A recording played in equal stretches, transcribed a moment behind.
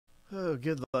Oh,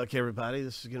 good luck, everybody.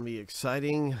 This is going to be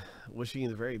exciting. Wishing you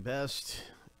the very best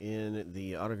in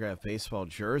the autographed baseball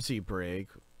jersey break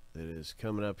that is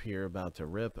coming up here, about to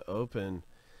rip open.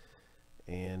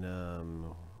 And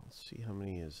let's see how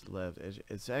many is left.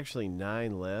 It's actually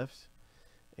 9 left.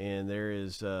 And there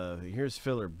is, here's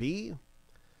filler B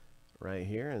right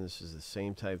here. And this is the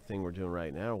same type thing we're doing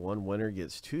right now. One winner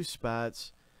gets 2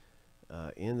 spots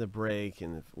in the break.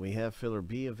 And if we have filler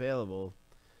B available,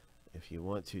 if you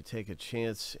want to take a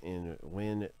chance and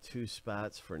win 2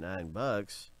 spots for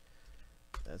 $9,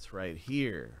 that's right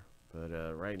here. But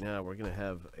right now we're going to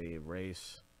have a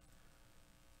race,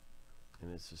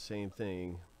 and it's the same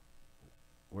thing.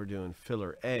 We're doing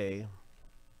filler A.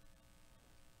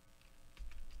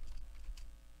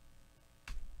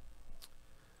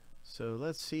 So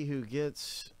let's see who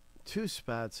gets 2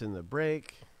 spots in the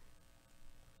break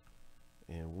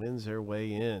and wins their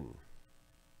way in.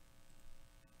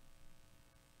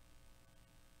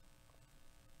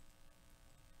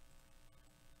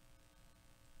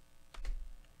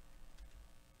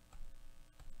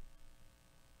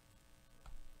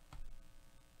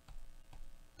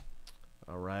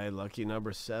 All right, lucky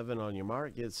number 7 on your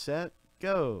mark. Get set,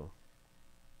 go.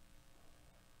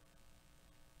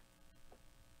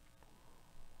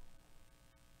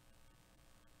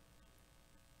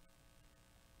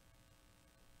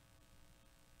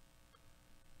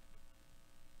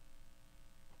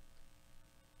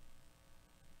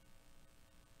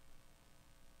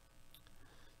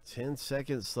 Ten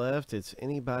seconds left. It's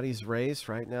anybody's race.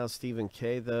 Right now, Stephen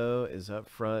K, though, is up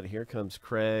front. Here comes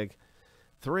Craig.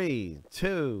 3,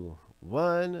 2,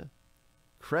 1.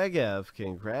 Craig F.,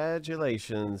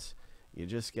 congratulations. You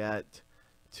just got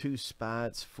 2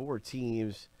 spots, 4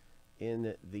 teams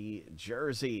in the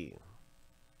jersey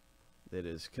that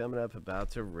is coming up,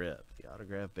 about to rip. The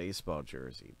autographed baseball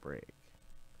jersey break.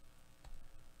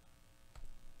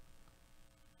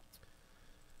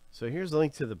 So here's a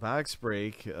link to the box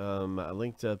break. I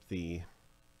linked up the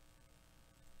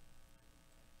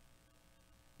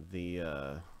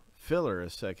filler a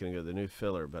second ago, the new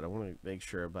filler, but I want to make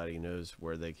sure everybody knows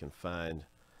where they can find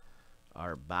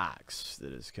our box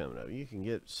that is coming up. You can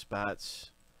get spots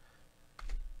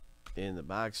in the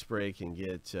box break and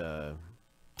get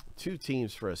 2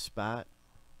 teams for a spot.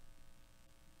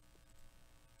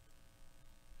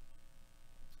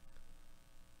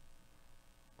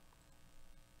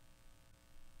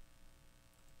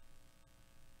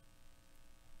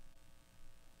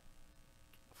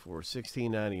 For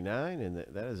 $16.99, and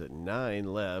that is at 9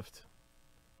 left.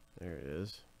 There it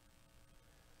is.